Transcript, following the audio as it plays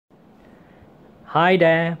Hi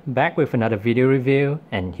there, back with another video review,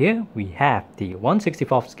 and here we have the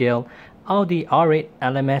 1/64th scale Audi R8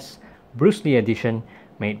 LMS Bruce Lee edition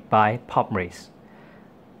made by Pop Race.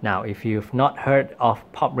 Now if you've not heard of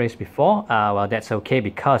Pop Race before, well that's okay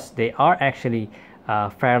because they are actually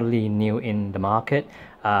fairly new in the market,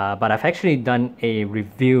 but I've actually done a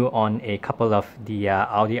review on a couple of the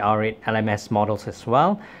Audi R8 LMS models as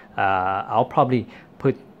well. I'll probably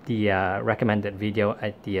put the recommended video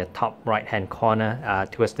at the top right hand corner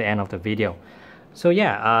towards the end of the video. So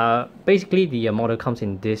yeah, basically the model comes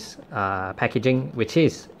in this packaging, which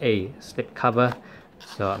is a slip cover.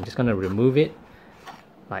 So I'm just going to remove it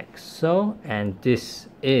like so, and this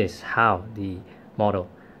is how the model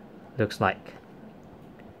looks like.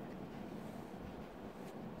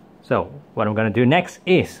 So what I'm going to do next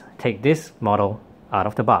is take this model out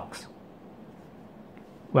of the box.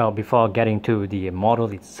 Well, before getting to the model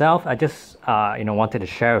itself, I just wanted to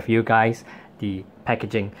share with you guys the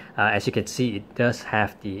packaging. As you can see, it does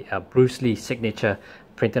have the Bruce Lee signature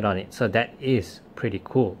printed on it, so that is pretty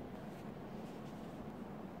cool.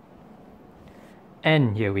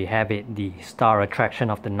 And here we have it, the star attraction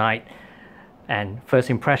of the night. And first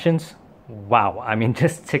impressions, wow, I mean,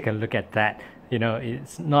 just take a look at that. You know,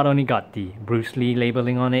 it's not only got the Bruce Lee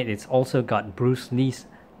labeling on it, it's also got Bruce Lee's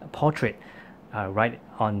portrait right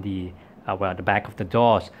on the the back of the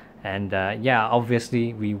doors. And yeah,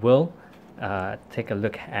 obviously we will take a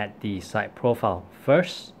look at the side profile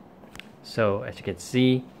first. So as you can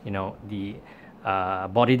see, the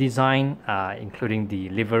body design, including the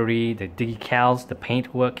livery, the decals, the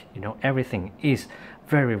paintwork, everything is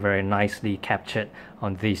very nicely captured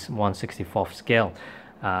on this 1/64th scale.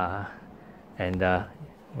 Well,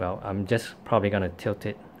 I'm just probably gonna tilt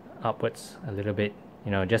it upwards a little bit,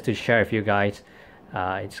 just to share with you guys.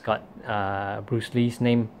 It's got Bruce Lee's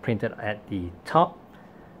name printed at the top,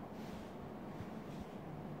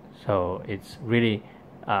 so it's really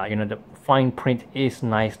the fine print is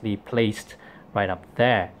nicely placed right up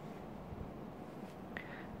there.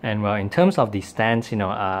 And well, in terms of the stance,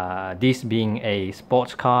 this being a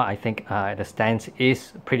sports car, I think the stance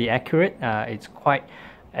is pretty accurate. It's quite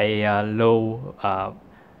a low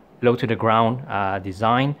to the ground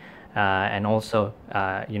design. And also,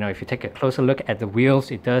 if you take a closer look at the wheels,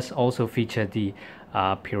 it does also feature the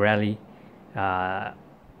Pirelli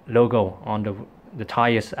logo on the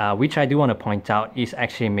tires, which I do want to point out is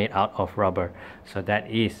actually made out of rubber, so that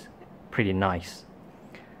is pretty nice.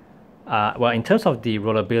 Well, in terms of the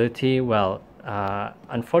rollability, well,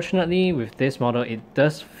 unfortunately with this model it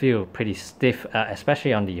does feel pretty stiff,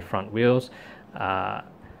 especially on the front wheels.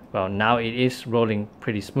 Well, now it is rolling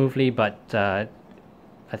pretty smoothly, but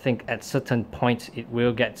I think at certain points it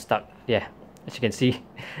will get stuck. Yeah, as you can see,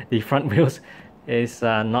 the front wheels is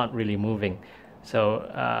not really moving. So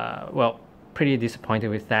well, pretty disappointed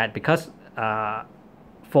with that, because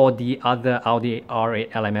for the other Audi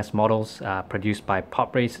R8 LMS models produced by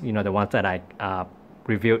Pop Race, the ones that I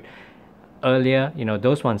reviewed earlier,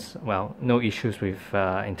 those ones, well, no issues with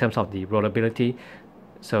in terms of the rollability.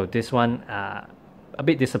 So this one, a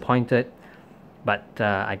bit disappointed, but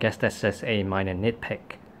I guess that's just a minor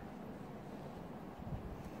nitpick.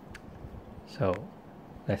 So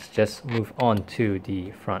let's just move on to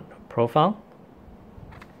the front profile.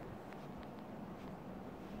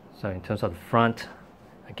 So in terms of the front,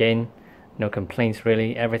 again, no complaints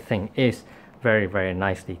really. Everything is very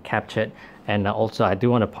nicely captured. And also I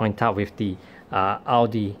do want to point out with the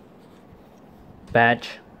Audi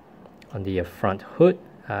badge on the front hood,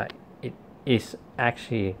 it is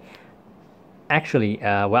actually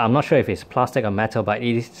well, I'm not sure if it's plastic or metal, but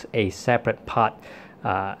it is a separate part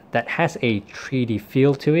that has a 3D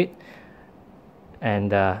feel to it,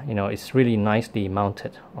 and it's really nicely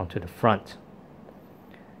mounted onto the front.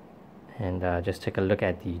 And just take a look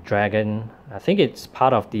at the dragon. I think it's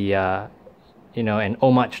part of the an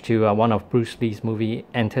homage to one of Bruce Lee's movie,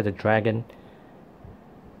 Enter the Dragon.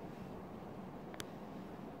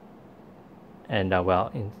 And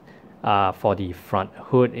well, for the front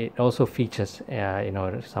hood, it also features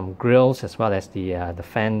some grills, as well as the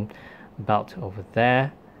fan belt over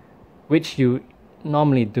there, which you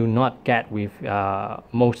normally do not get with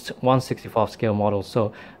most 1/64th scale models.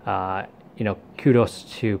 So kudos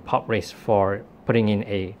to Pop Race for putting in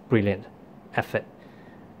a brilliant effort.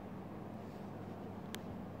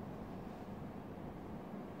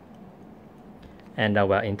 And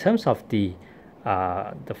well, in terms of the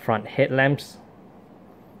front headlamps,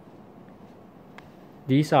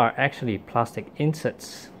 these are actually plastic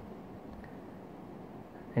inserts,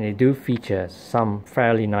 and they do feature some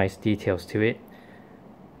fairly nice details to it.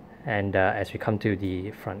 And as we come to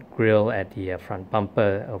the front grille at the front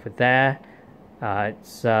bumper over there,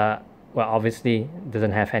 It's well, obviously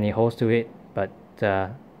doesn't have any holes to it, but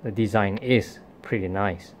the design is pretty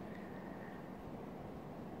nice.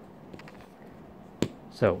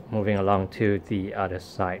 So moving along to the other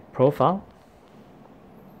side profile.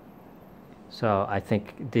 So I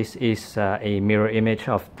think this is a mirror image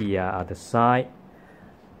of the other side.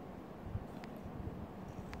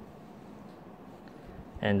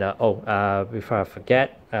 And before I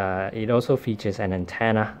forget, it also features an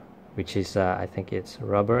antenna, which is I think it's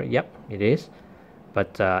rubber. Yep, it is.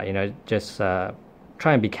 But you know, just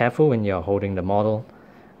try and be careful when you're holding the model.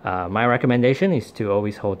 My recommendation is to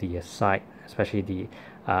always hold the side, especially the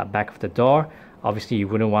back of the door. Obviously, you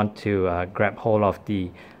wouldn't want to grab hold of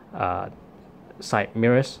the side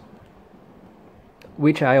mirrors.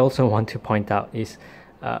 Which I also want to point out is,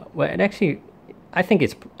 well, it actually, I think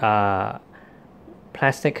it's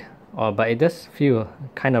plastic, but it does feel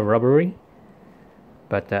kind of rubbery.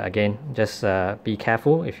 But again, just be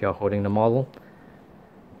careful if you're holding the model.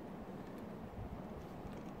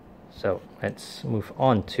 So let's move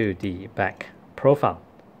on to the back profile.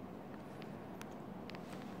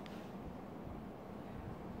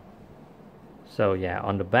 So yeah,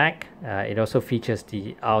 on the back, it also features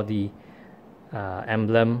the Audi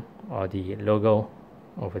emblem or the logo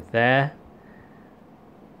over there.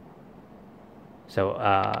 So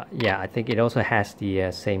yeah, I think it also has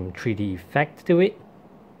the same 3D effect to it.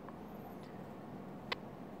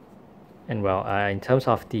 And well, in terms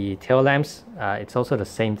of the tail lamps, it's also the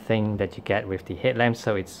same thing that you get with the headlamps.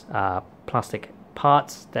 So it's plastic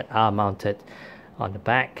parts that are mounted on the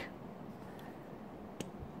back.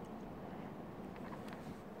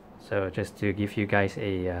 So just to give you guys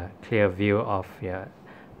a clear view of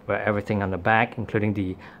where everything on the back, including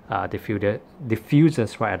the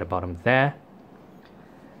diffusers right at the bottom there.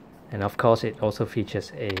 And of course, it also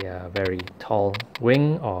features a very tall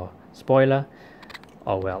wing or spoiler.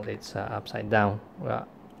 Oh well, it's upside down. Well,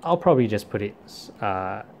 I'll probably just put it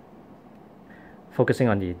focusing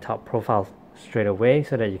on the top profile straight away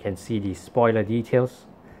so that you can see the spoiler details.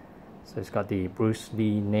 So it's got the Bruce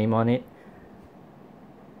Lee name on it.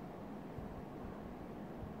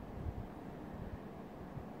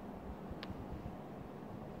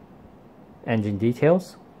 Engine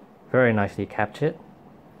details, very nicely captured.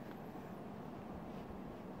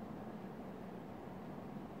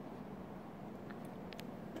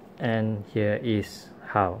 And here is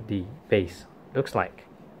how the base looks like.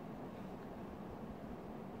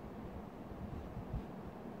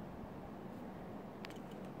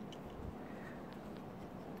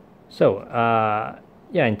 So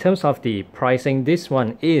yeah, in terms of the pricing, this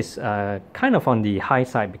one is kind of on the high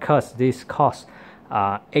side because this costs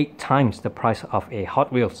 8 times the price of a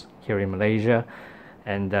Hot Wheels here in Malaysia.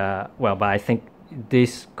 And well, but I think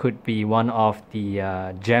this could be one of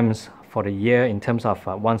the gems for the year in terms of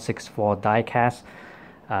 164 diecast.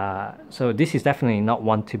 So this is definitely not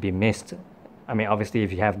one to be missed. I mean, obviously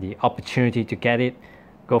if you have the opportunity to get it,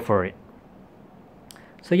 go for it.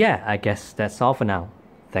 So yeah, I guess that's all for now.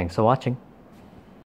 Thanks for watching.